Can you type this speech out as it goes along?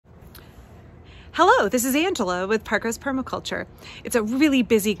Hello, this is Angela with Permaculture. It's a really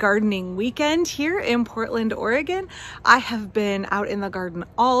busy gardening weekend here in Portland, Oregon. I have been out in the garden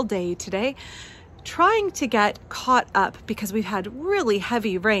all day today trying to get caught up because we've had really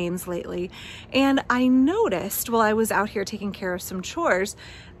heavy rains lately. And I noticed while I was out here taking care of some chores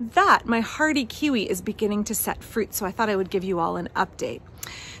that my hardy kiwi is beginning to set fruit. So I thought I would give you all an update.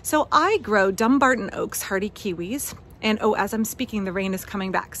 So I grow Dumbarton Oaks hardy kiwis. And oh, as I'm speaking, the rain is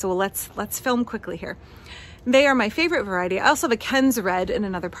coming back. So let's film quickly here. They are my favorite variety. I also have a Ken's Red in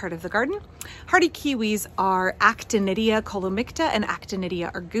another part of the garden. Hardy kiwis are Actinidia colomicta and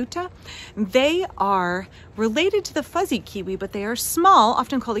Actinidia arguta. They are related to the fuzzy kiwi, but they are small,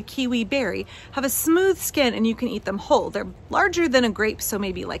 often called a kiwi berry, have a smooth skin, and you can eat them whole. They're larger than a grape, so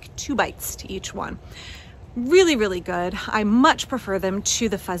maybe like 2 bites to each one. Really, really good. I much prefer them to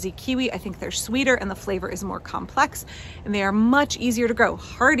the fuzzy kiwi. I think they're sweeter and the flavor is more complex, and they are much easier to grow.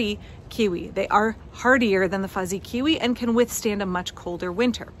 Hardy kiwi. They are hardier than the fuzzy kiwi and can withstand a much colder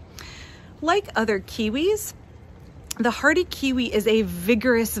winter. Like other kiwis, the hardy kiwi is a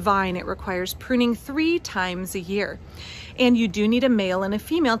vigorous vine. It requires pruning 3 times a year. And you do need a male and a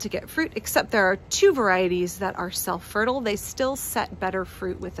female to get fruit, except there are 2 varieties that are self-fertile. They still set better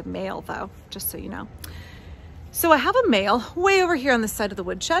fruit with a male though, just so you know. So I have a male way over here on the side of the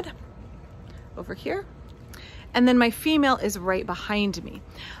woodshed, over here. And then my female is right behind me.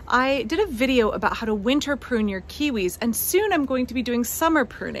 I did a video about how to winter prune your kiwis, and soon I'm going to be doing summer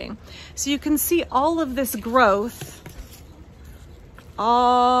pruning. So you can see all of this growth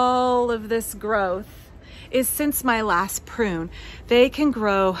is since my last prune. They can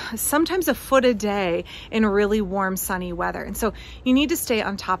grow sometimes a foot a day in really warm, sunny weather. And so you need to stay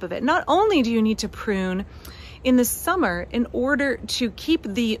on top of it. Not only do you need to prune in the summer in order to keep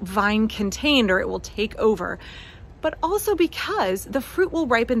the vine contained or it will take over, but also because the fruit will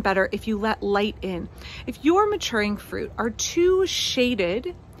ripen better if you let light in. If your maturing fruit are too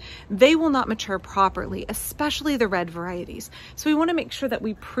shaded, they will not mature properly, especially the red varieties. So we want to make sure that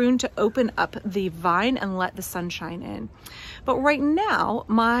we prune to open up the vine and let the sunshine in. But right now,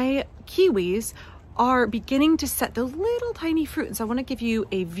 my kiwis are beginning to set the little tiny fruit. And so I want to give you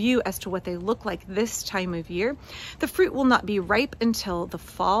a view as to what they look like this time of year. The fruit will not be ripe until the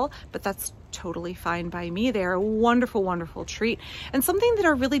fall, but that's totally fine by me. They are a wonderful, wonderful treat and something that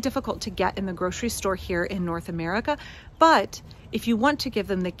are really difficult to get in the grocery store here in North America. But if you want to give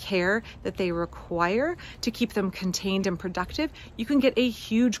them the care that they require to keep them contained and productive, you can get a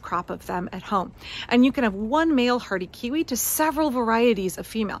huge crop of them at home. And you can have 1 male hardy kiwi to several varieties of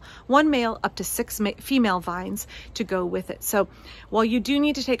female, 1 male up to 6 female vines to go with it. So while you do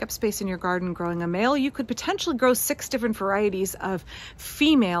need to take up space in your garden growing a male, you could potentially grow 6 different varieties of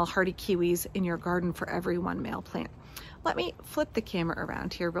female hardy kiwis in your garden for every 1 male plant. Let me flip the camera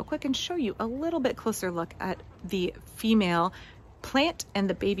around here real quick and show you a little bit closer look at the female plant and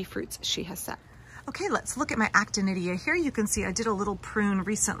the baby fruits she has set. Okay, let's look at my Actinidia. Here you can see I did a little prune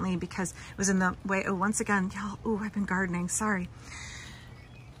recently because it was in the way. Oh, once again, y'all, oh, I've been gardening, sorry.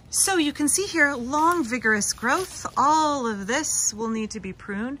 So you can see here, long, vigorous growth. All of this will need to be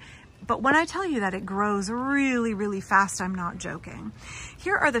pruned. But when I tell you that it grows really, really fast, I'm not joking.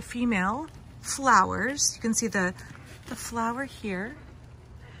 Here are the female flowers. You can see the flower here.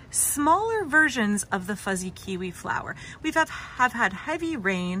 Smaller versions of the fuzzy kiwi flower. We have had heavy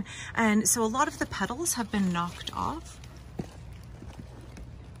rain, and so a lot of the petals have been knocked off.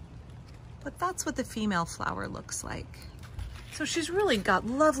 But that's what the female flower looks like. So she's really got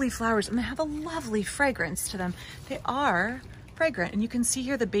lovely flowers, and they have a lovely fragrance to them. They are fragrant, and you can see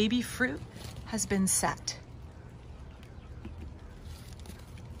here the baby fruit has been set.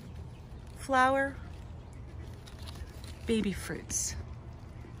 Flower, baby fruits.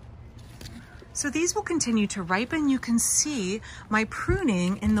 So these will continue to ripen. You can see my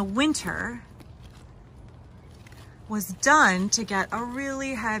pruning in the winter was done to get a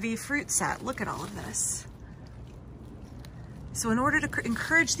really heavy fruit set. Look at all of this. So in order to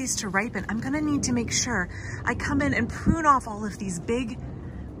encourage these to ripen, I'm gonna need to make sure I come in and prune off all of these big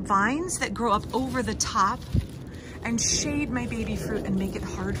vines that grow up over the top and shade my baby fruit and make it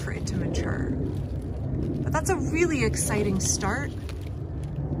hard for it to mature. But that's a really exciting start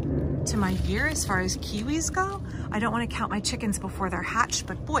to my year as far as kiwis go. I don't want to count my chickens before they're hatched,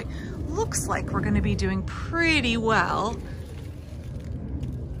 but boy, looks like we're going to be doing pretty well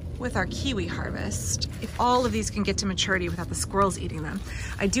with our kiwi harvest if all of these can get to maturity without the squirrels eating them.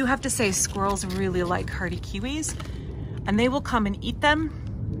 I do have to say squirrels really like hardy kiwis, and they will come and eat them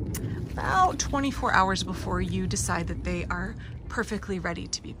about 24 hours before you decide that they are perfectly ready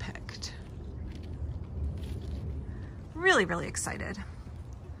to be picked. Really, really excited.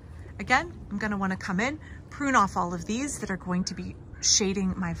 Again, I'm gonna wanna come in, prune off all of these that are going to be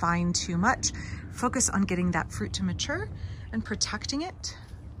shading my vine too much, focus on getting that fruit to mature and protecting it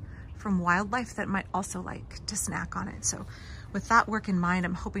from wildlife that might also like to snack on it. So with that work in mind,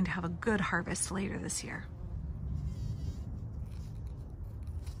 I'm hoping to have a good harvest later this year.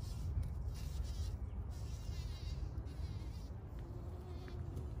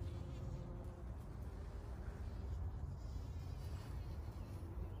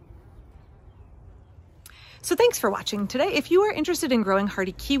 So thanks for watching today. If you are interested in growing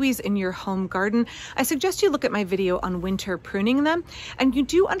hardy kiwis in your home garden, I suggest you look at my video on winter pruning them, and you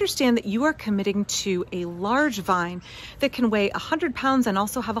do understand that you are committing to a large vine that can weigh 100 pounds and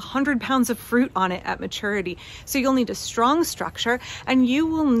also have 100 pounds of fruit on it at maturity. So you'll need a strong structure, and you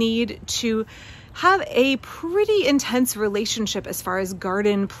will need to have a pretty intense relationship as far as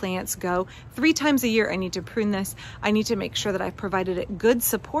garden plants go. 3 times a year I need to prune this. I need to make sure that I've provided it good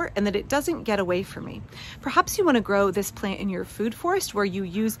support and that it doesn't get away from me. Perhaps you want to grow this plant in your food forest where you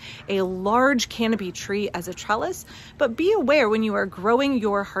use a large canopy tree as a trellis, but be aware when you are growing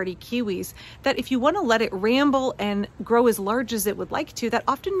your hardy kiwis that if you want to let it ramble and grow as large as it would like to, that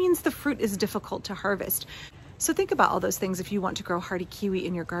often means the fruit is difficult to harvest. So think about all those things if you want to grow hardy kiwi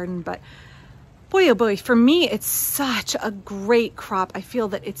in your garden. But boy, oh boy, for me, it's such a great crop. I feel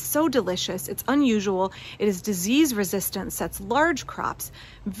that it's so delicious. It's unusual. It is disease resistant, sets large crops,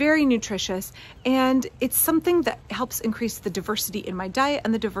 very nutritious, and it's something that helps increase the diversity in my diet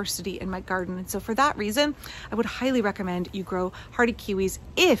and the diversity in my garden. And so for that reason, I would highly recommend you grow hardy kiwis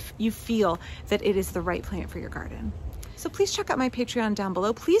if you feel that it is the right plant for your garden. So please check out my Patreon down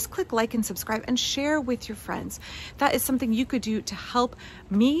below. Please click like and subscribe and share with your friends. That is something you could do to help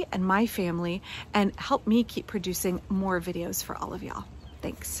me and my family and help me keep producing more videos for all of y'all.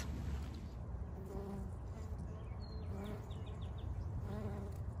 Thanks.